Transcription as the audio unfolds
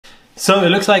So it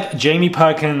looks like Jamie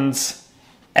Perkins'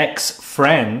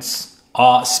 ex-friends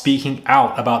are speaking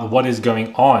out about what is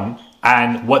going on,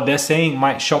 and what they're saying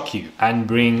might shock you and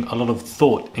bring a lot of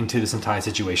thought into this entire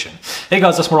situation. Hey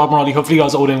guys, that's Morali. Hopefully you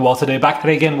guys are all doing well today. Back at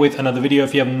it again with another video.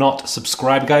 If you have not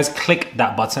subscribed, guys, click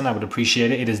that button. I would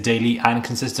appreciate it. It is daily and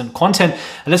consistent content.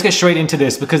 And let's get straight into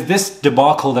this, because this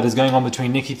debacle that is going on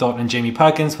between Nikki, Thot and Jamie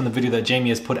Perkins from the video that Jamie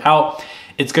has put out,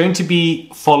 it's going to be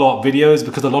follow-up videos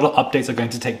because a lot of updates are going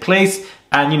to take place.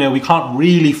 And, you know, we can't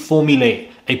really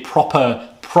formulate a proper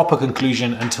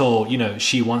conclusion until, you know,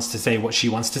 she wants to say what she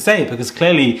wants to say, because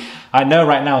clearly I know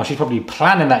right now she's probably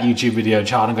planning that YouTube video,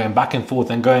 child, and going back and forth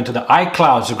and going to the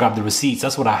iCloud to grab the receipts.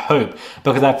 That's what I hope,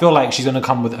 because I feel like she's going to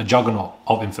come with a juggernaut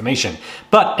of information.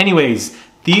 But anyways,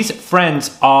 these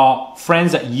friends are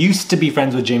friends that used to be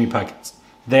friends with Jamie Perkins.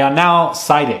 They are now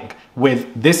siding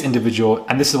with this individual,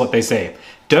 and this is what they say: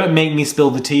 "Don't make me spill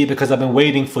the tea because I've been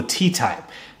waiting for tea time."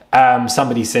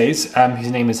 Somebody says,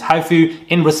 his name is Haifu,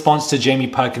 in response to Jamie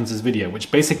Perkins' video,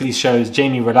 which basically shows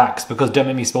Jamie relax because don't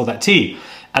make me spill that tea.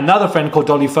 Another friend called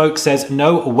Dolly Folk says,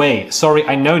 "No way, sorry,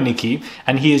 I know Nikki,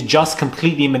 and he is just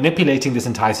completely manipulating this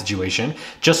entire situation.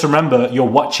 Just remember, you're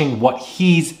watching what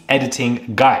he's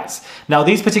editing, guys." Now,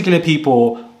 these particular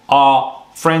people are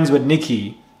friends with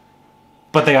Nikki,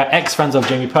 but they are ex-friends of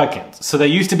Jamie Perkins. So they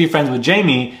used to be friends with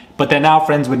Jamie, but they're now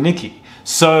friends with Nikki.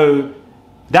 So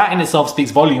that in itself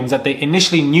speaks volumes, that they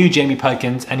initially knew Jamie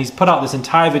Perkins, and he's put out this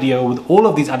entire video with all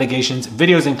of these allegations,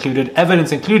 videos included,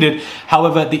 evidence included.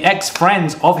 However, the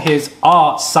ex-friends of his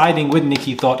are siding with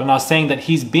Nikki, Thot, and are saying that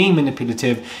he's being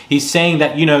manipulative. He's saying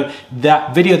that, you know,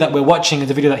 that video that we're watching is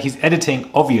a video that he's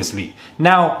editing, obviously.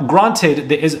 Now, granted,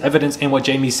 there is evidence in what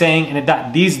Jamie's saying, and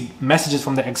that these messages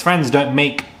from the ex-friends don't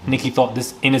make Nikki, Thot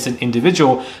this innocent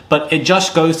individual, but it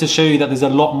just goes to show you that there's a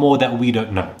lot more that we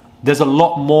don't know. There's a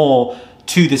lot more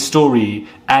to this story,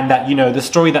 and that, you know, the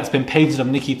story that's been painted of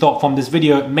Nikki, Thot from this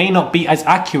video may not be as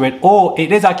accurate, or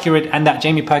it is accurate and that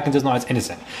Jamie Perkins is not as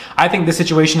innocent. I think this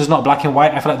situation is not black and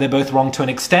white. I feel like they're both wrong to an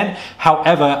extent.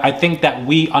 However, I think that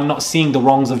we are not seeing the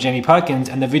wrongs of Jamie Perkins,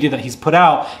 and the video that he's put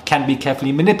out can be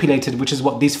carefully manipulated, which is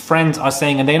what these friends are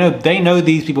saying. And they know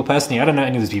these people personally. I don't know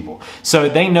any of these people. So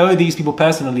they know these people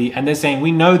personally, and they're saying,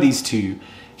 we know these two.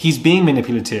 He's being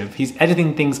manipulative. He's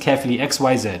editing things carefully, X,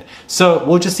 Y, Z. So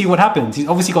we'll just see what happens. He's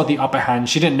obviously got the upper hand.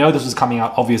 She didn't know this was coming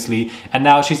out, obviously. And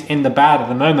now she's in the bad at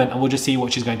the moment, and we'll just see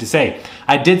what she's going to say.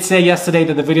 I did say yesterday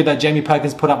that the video that Jamie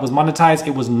Perkins put up was monetized.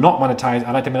 It was not monetized.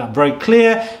 I'd like to make that very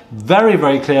clear. Very,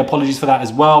 very clear. Apologies for that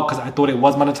as well, because I thought it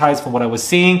was monetized from what I was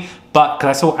seeing. But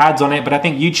because I saw ads on it. But I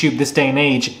think YouTube this day and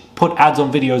age put ads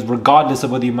on videos regardless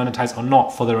of whether you monetize or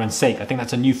not, for their own sake. I think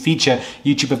that's a new feature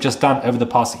YouTube have just done over the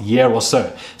past year or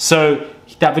so. So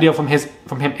that video from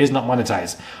him is not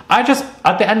monetized.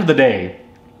 At the end of the day,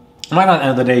 not at the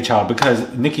end of the day, child,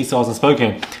 because Nikki still hasn't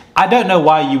spoken. I don't know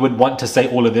why you would want to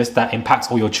say all of this that impacts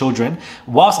all your children.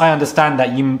 Whilst I understand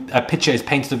that a picture is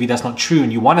painted of you that's not true,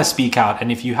 and you want to speak out,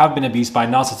 and if you have been abused by a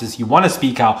narcissist, you want to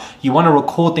speak out, you want to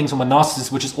record things from a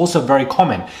narcissist, which is also very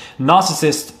common.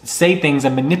 Narcissists say things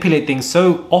and manipulate things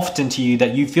so often to you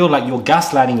that you feel like you're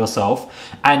gaslighting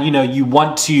yourself, and, you know, you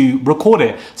want to record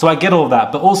it. So I get all of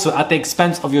that, but also at the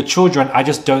expense of your children, I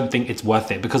just don't think it's worth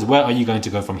it, because where are you going to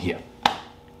go from here?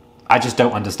 I just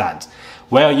don't understand.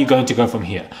 Where are you going to go from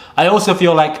here? I also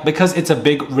feel like because it's a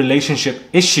big relationship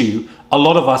issue, a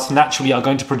lot of us naturally are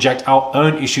going to project our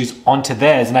own issues onto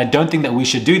theirs. And I don't think that we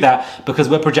should do that, because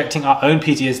we're projecting our own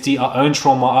PTSD, our own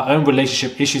trauma, our own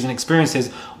relationship issues and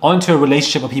experiences onto a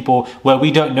relationship of people where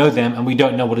we don't know them and we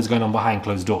don't know what is going on behind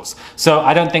closed doors. So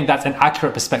I don't think that's an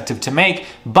accurate perspective to make.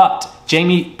 But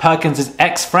Jamie Perkins'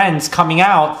 ex-friends coming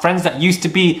out, friends that used to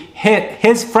be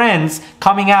his friends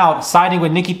coming out, siding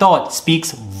with Nikki, Thot,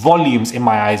 speaks volumes in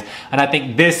my eyes. And I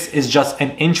think this is just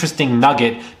an interesting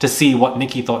nugget to see what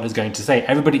Nikki, Thot is going to say.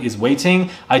 Everybody is waiting.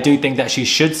 I do think that she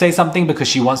should say something because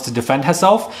she wants to defend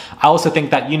herself. I also think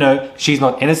that, you know, she's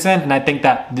not innocent, and I think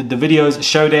that the videos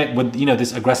showed it with, you know,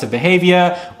 this aggressive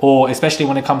behavior, or especially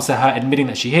when it comes to her admitting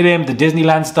that she hit him, the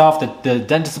Disneyland stuff, the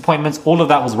dentist appointments, all of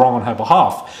that was wrong on her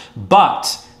behalf.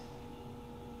 But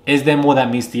is there more that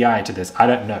meets the eye to this? I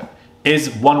don't know. Is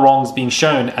one wrongs being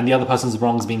shown and the other person's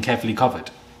wrongs being carefully covered?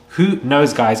 Who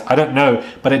knows, guys? I don't know,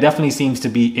 but it definitely seems to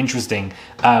be interesting,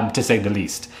 to say the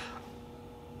least.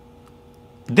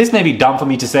 this may be dumb for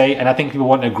me to say, and I think people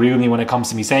won't agree with me when it comes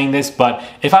to me saying this, but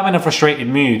if I'm in a frustrated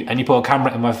mood and you put a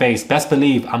camera in my face, best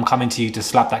believe I'm coming to you to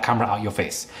slap that camera out your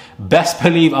face. Best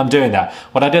believe I'm doing that.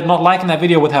 What I did not like in that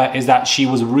video with her is that she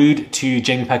was rude to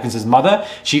Jamie Perkins' mother.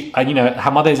 She, you know,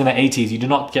 her mother is in her 80s. You do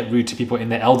not get rude to people in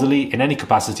their elderly in any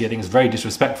capacity. I think it's very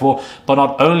disrespectful. But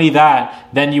not only that,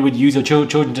 then you would use your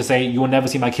children to say, you will never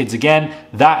see my kids again.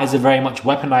 That is a very much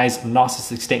weaponized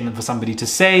narcissistic statement for somebody to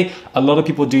say. A lot of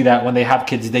people do that when they have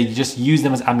kids. They just use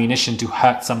them as ammunition to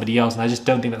hurt somebody else, and I just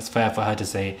don't think that's fair for her to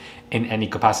say in any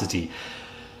capacity.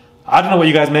 I don't know what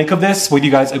you guys make of this, whether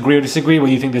you guys agree or disagree,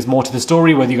 whether you think there's more to the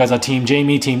story, whether you guys are Team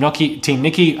Jamie, Team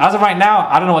Nikki. As of right now,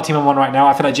 I don't know what team I'm on right now.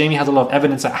 I feel like Jamie has a lot of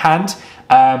evidence at hand,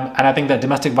 and I think that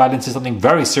domestic violence is something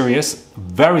very serious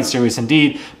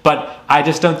indeed, but I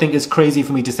just don't think it's crazy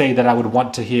for me to say that I would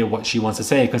want to hear what she wants to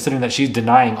say, considering that she's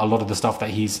denying a lot of the stuff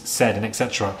that he's said and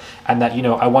etc. And that, you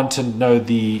know, I want to know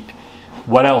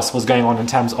what else was going on in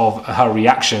terms of her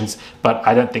reactions, but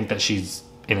I don't think that she's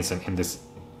innocent in this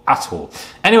at all.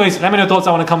 Anyways, let me know your thoughts.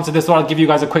 I want to come to this, so I'll give you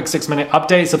guys a quick 6-minute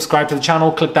update. Subscribe to the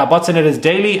channel, click that button. It is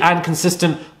daily and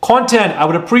consistent content. I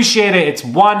would appreciate it. It's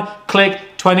one click,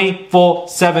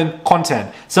 24/7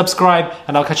 content. Subscribe,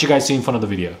 and I'll catch you guys soon for another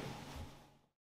video.